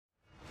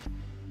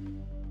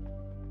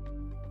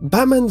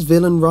Batman's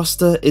villain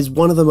roster is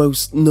one of the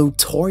most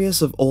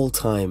notorious of all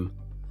time,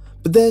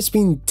 but there's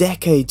been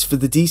decades for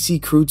the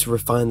DC crew to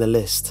refine the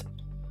list.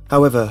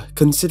 However,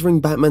 considering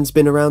Batman's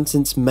been around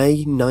since May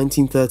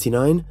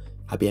 1939,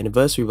 happy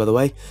anniversary by the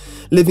way,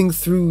 living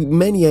through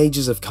many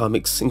ages of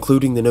comics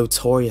including the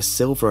notorious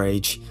Silver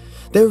Age,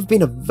 there have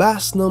been a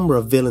vast number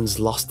of villains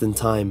lost in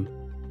time,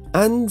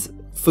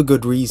 and for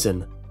good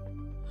reason.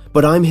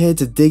 But I'm here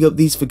to dig up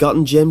these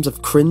forgotten gems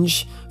of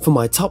cringe for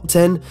my top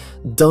 10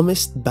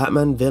 dumbest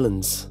Batman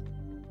villains.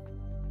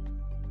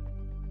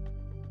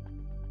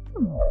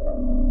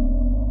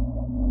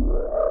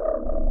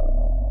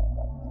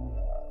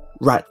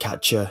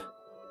 Ratcatcher.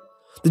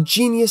 The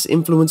genius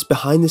influence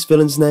behind this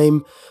villain's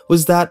name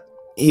was that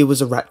he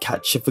was a rat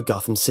catcher for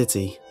Gotham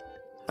City.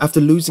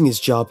 After losing his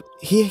job,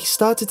 he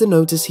started to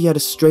notice he had a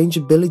strange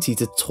ability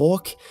to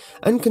talk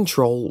and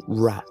control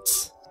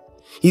rats.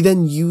 He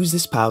then used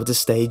this power to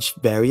stage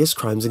various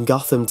crimes in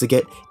Gotham to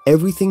get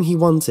everything he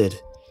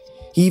wanted.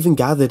 He even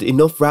gathered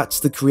enough rats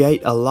to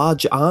create a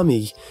large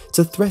army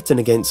to threaten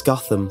against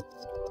Gotham.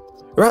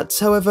 Rats,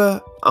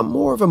 however, are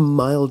more of a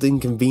mild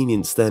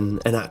inconvenience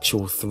than an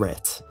actual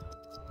threat.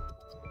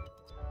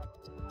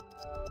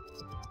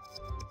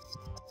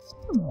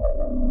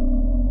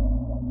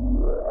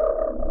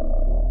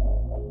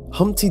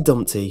 Humpty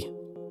Dumpty.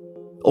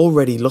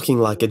 Already looking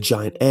like a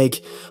giant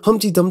egg,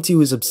 Humpty Dumpty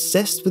was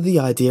obsessed with the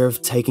idea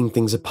of taking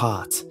things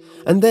apart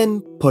and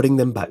then putting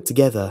them back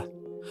together.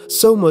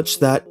 So much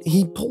that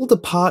he pulled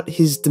apart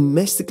his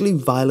domestically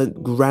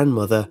violent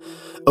grandmother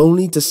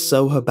only to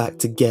sew her back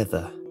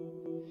together.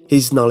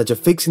 His knowledge of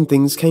fixing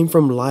things came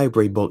from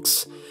library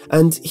books,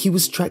 and he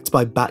was tracked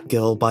by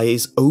Batgirl by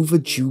his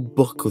overdue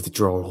book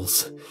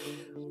withdrawals.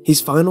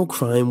 His final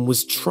crime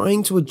was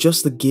trying to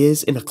adjust the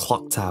gears in a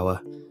clock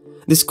tower.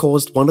 This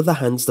caused one of the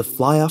hands to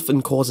fly off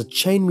and cause a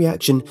chain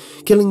reaction,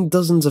 killing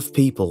dozens of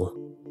people.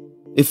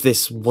 If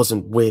this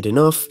wasn't weird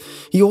enough,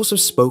 he also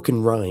spoke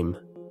in rhyme.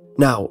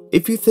 Now,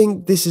 if you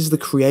think this is the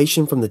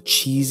creation from the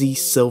cheesy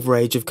Silver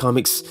Age of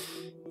comics,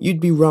 you'd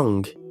be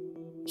wrong.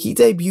 He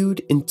debuted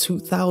in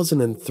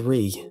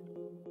 2003.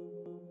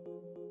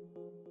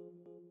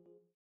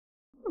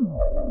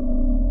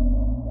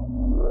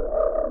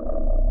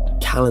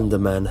 Calendar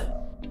Man.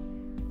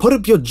 Put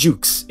up your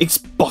jukes, it's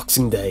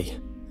Boxing Day.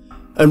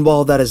 And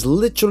while that has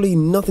literally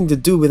nothing to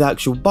do with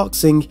actual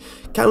boxing,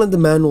 Calendar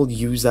Man will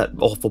use that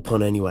awful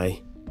pun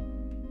anyway.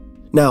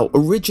 Now,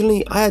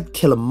 originally I had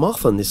Killer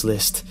Moth on this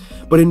list,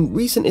 but in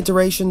recent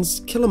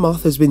iterations, Killer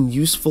Moth has been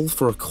useful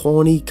for a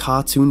corny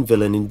cartoon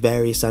villain in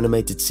various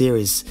animated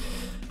series.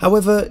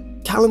 However,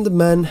 Calendar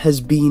Man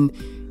has been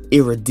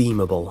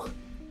irredeemable.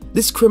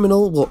 This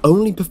criminal will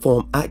only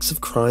perform acts of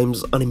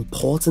crimes on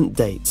important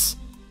dates.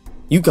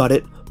 You got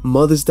it,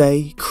 Mother's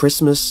Day,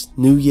 Christmas,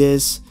 New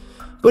Year's.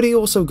 But he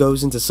also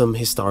goes into some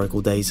historical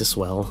days as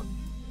well.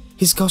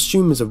 His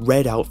costume is a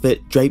red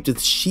outfit draped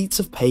with sheets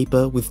of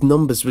paper with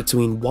numbers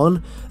between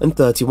 1 and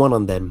 31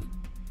 on them.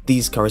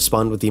 These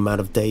correspond with the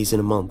amount of days in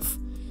a month.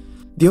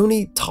 The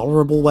only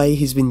tolerable way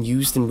he's been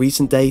used in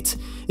recent date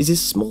is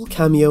his small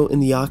cameo in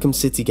the Arkham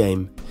City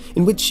game,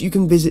 in which you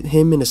can visit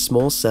him in a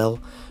small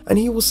cell and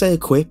he will say a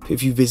quip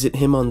if you visit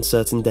him on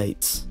certain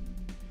dates.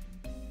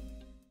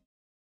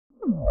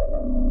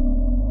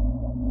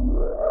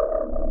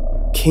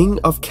 King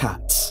of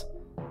Cats.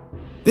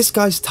 This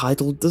guy's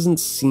title doesn't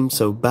seem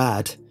so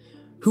bad.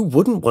 Who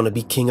wouldn't want to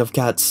be King of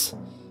Cats?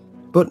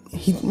 But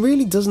he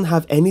really doesn't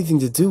have anything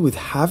to do with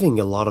having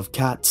a lot of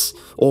cats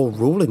or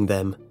ruling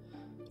them.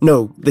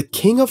 No, the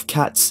King of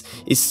Cats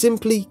is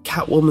simply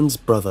Catwoman's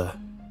brother.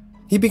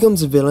 He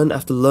becomes a villain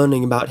after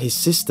learning about his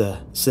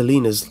sister,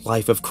 Selina's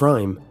life of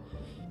crime.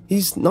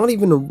 He's not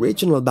even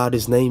original about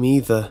his name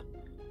either.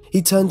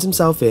 He turns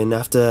himself in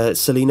after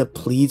Selina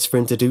pleads for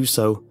him to do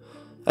so.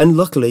 And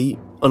luckily,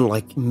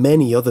 unlike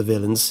many other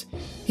villains,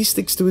 he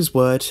sticks to his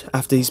word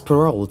after he's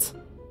paroled.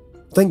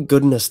 Thank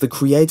goodness the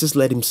creators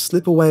let him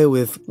slip away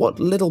with what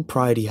little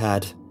pride he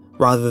had,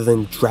 rather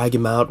than drag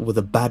him out with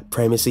a bad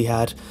premise he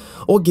had,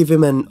 or give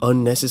him an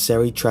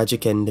unnecessary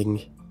tragic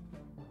ending.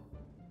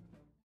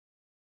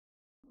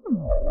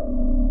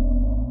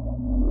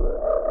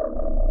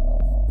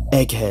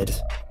 Egghead.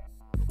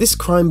 This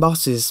crime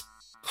boss is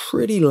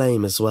pretty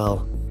lame as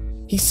well.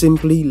 He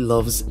simply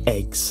loves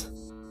eggs.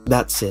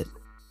 That's it.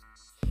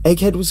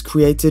 Egghead was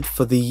created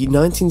for the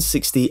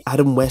 1960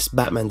 Adam West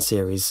Batman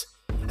series,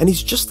 and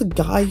he's just a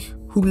guy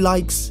who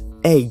likes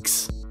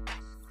eggs.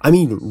 I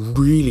mean,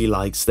 really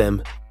likes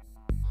them.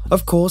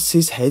 Of course,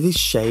 his head is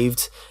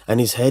shaved,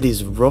 and his head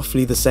is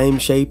roughly the same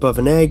shape of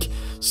an egg,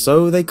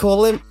 so they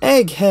call him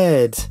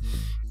Egghead.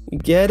 You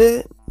get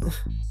it?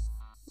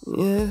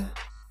 Yeah.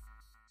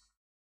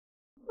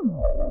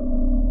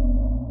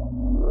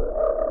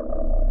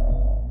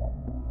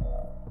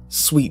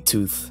 Sweet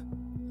Tooth.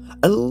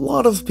 A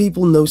lot of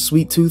people know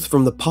Sweet Tooth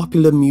from the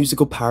popular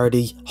musical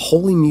parody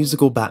Holy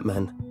Musical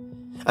Batman,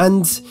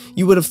 and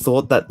you would have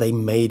thought that they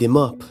made him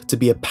up to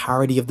be a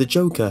parody of the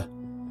Joker.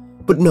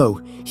 But no,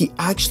 he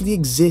actually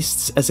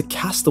exists as a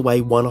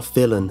castaway one-off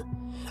villain,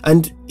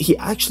 and he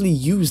actually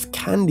used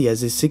candy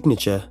as his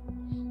signature.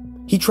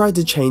 He tried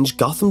to change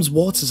Gotham's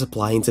water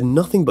supply into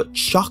nothing but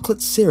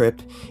chocolate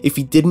syrup if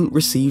he didn't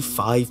receive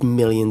 $5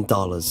 million,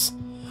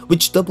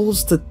 which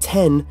doubles to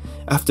 10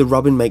 after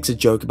Robin makes a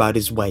joke about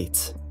his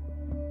weight.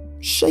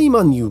 Shame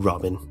on you,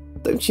 Robin.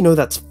 Don't you know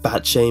that's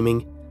fat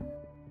shaming?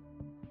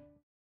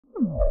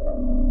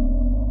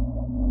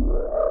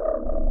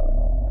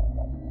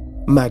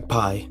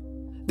 Magpie.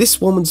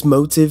 This woman's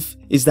motive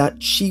is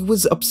that she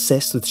was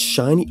obsessed with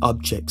shiny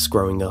objects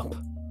growing up.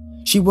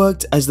 She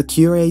worked as the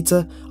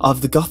curator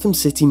of the Gotham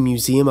City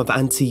Museum of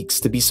Antiques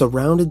to be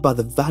surrounded by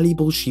the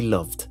valuables she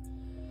loved.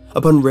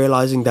 Upon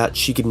realizing that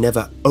she could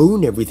never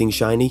own everything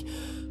shiny,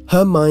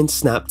 her mind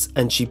snapped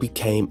and she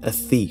became a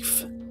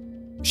thief.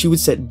 She would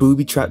set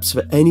booby traps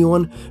for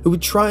anyone who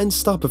would try and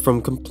stop her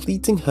from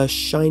completing her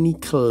shiny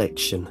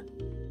collection.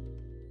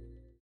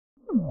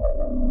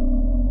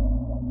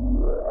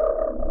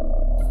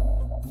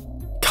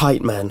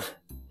 Kite Man.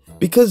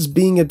 Because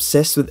being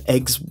obsessed with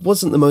eggs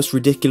wasn't the most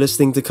ridiculous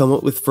thing to come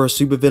up with for a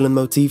supervillain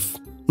motif,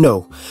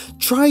 no,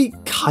 try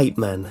Kite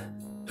Man,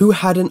 who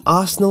had an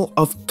arsenal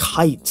of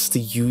kites to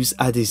use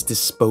at his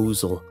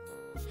disposal.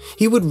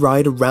 He would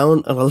ride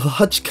around on a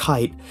large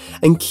kite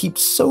and keep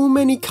so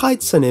many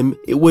kites on him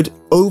it would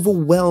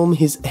overwhelm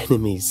his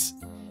enemies.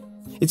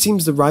 It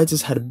seems the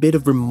writers had a bit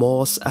of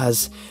remorse,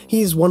 as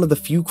he is one of the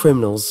few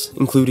criminals,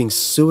 including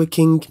Sewer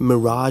King,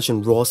 Mirage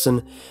and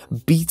Rawson,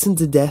 beaten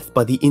to death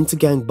by the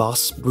Intergang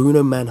boss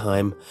Bruno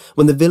Mannheim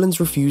when the villains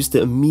refused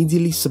to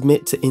immediately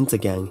submit to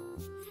Intergang.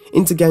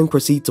 Intergang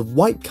proceed to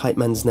wipe Kite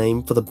Man's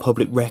name for the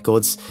public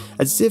records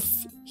as if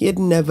he had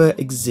never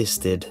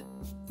existed.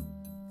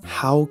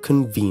 How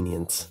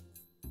convenient.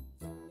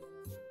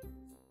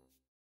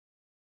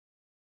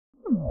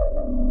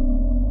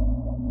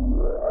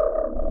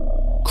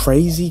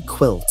 Crazy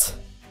Quilt.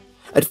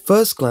 At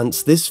first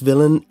glance, this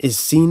villain is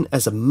seen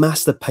as a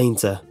master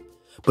painter,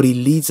 but he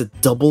leads a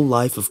double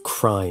life of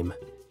crime.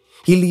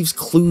 He leaves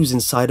clues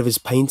inside of his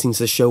paintings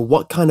to show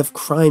what kind of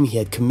crime he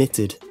had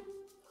committed.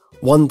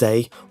 One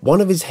day,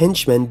 one of his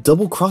henchmen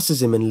double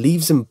crosses him and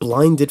leaves him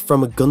blinded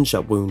from a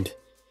gunshot wound.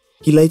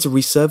 He later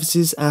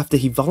resurfaces after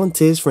he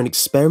volunteers for an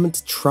experiment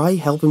to try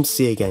help him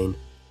see again.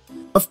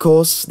 Of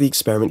course, the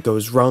experiment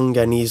goes wrong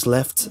and he is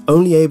left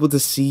only able to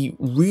see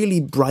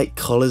really bright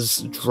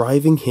colours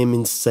driving him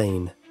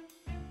insane.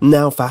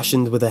 Now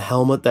fashioned with a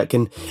helmet that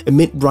can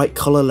emit bright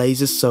colour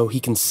lasers so he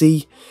can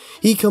see,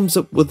 he comes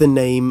up with the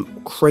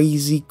name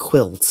Crazy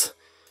Quilt.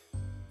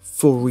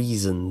 For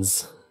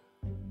reasons.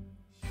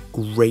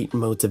 Great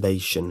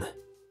motivation.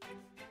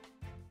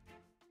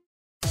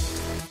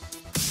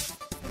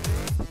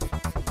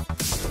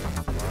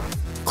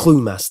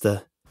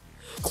 Cluemaster.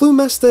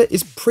 Cluemaster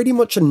is pretty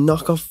much a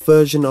knockoff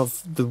version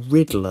of the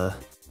Riddler.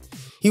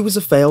 He was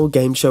a failed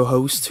game show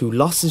host who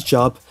lost his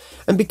job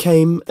and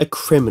became a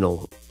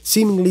criminal,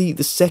 seemingly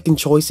the second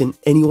choice in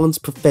anyone's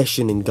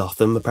profession in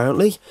Gotham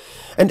apparently,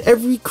 and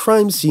every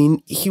crime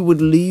scene he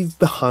would leave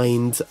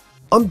behind,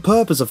 on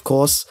purpose of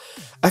course,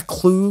 a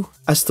clue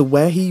as to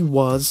where he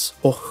was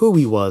or who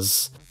he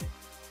was.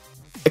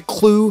 A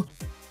clue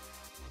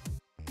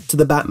to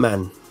the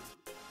Batman.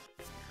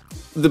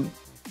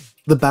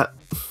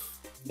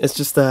 It's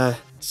just to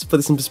put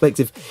this in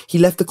perspective, he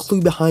left a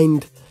clue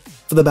behind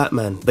for the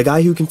Batman, the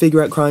guy who can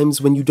figure out crimes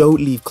when you don't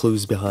leave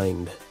clues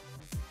behind.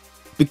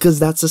 Because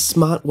that's a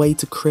smart way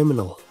to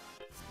criminal.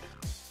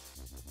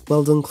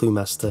 Well done,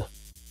 Cluemaster.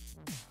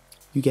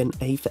 You get an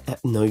A for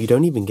effort. No, you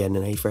don't even get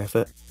an A for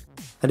effort.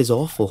 That is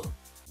awful.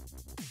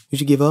 You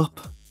should give up.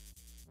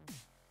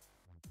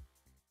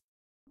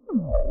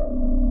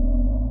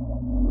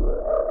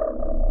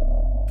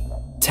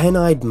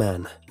 Ten-Eyed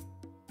Man.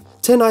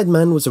 Ten-Eyed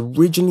Man was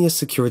originally a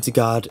security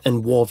guard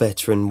and war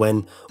veteran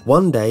when,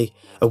 one day,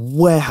 a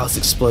warehouse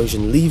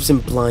explosion leaves him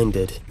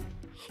blinded.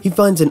 He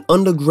finds an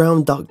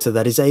underground doctor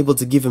that is able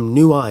to give him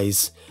new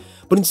eyes,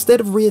 but instead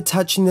of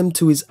reattaching them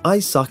to his eye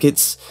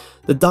sockets,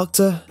 the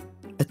doctor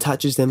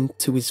attaches them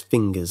to his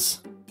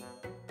fingers.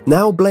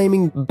 Now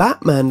blaming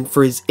Batman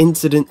for his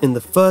incident in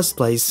the first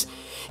place,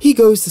 he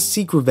goes to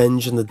seek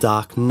revenge in the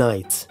Dark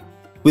Knight,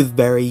 with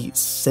very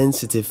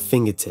sensitive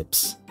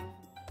fingertips.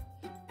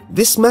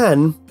 This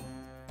man,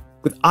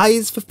 with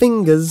eyes for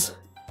fingers,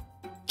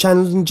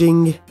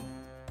 challenging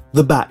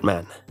the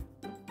Batman.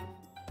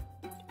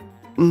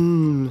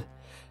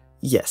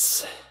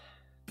 Yes.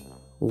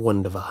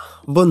 Wunderbar.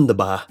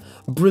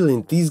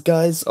 Brilliant. These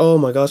guys, oh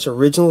my gosh,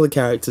 original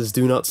characters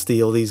do not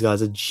steal. These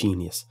guys are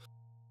genius.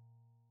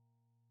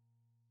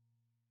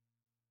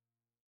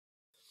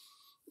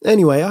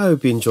 Anyway, I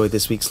hope you enjoyed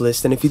this week's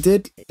list, and if you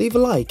did, leave a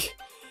like.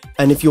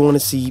 And if you want to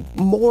see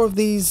more of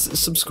these,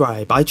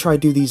 subscribe. I try to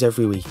do these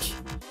every week.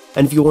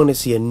 And if you want to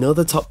see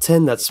another top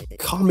 10 that's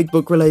comic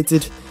book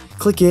related,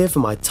 click here for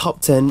my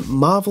top 10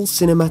 Marvel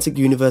Cinematic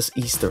Universe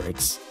Easter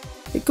eggs.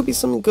 It could be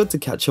something good to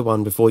catch up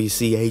on before you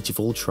see Age of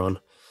Ultron,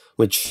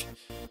 which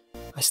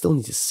I still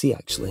need to see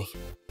actually.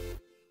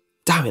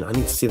 Damn it, I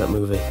need to see that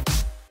movie.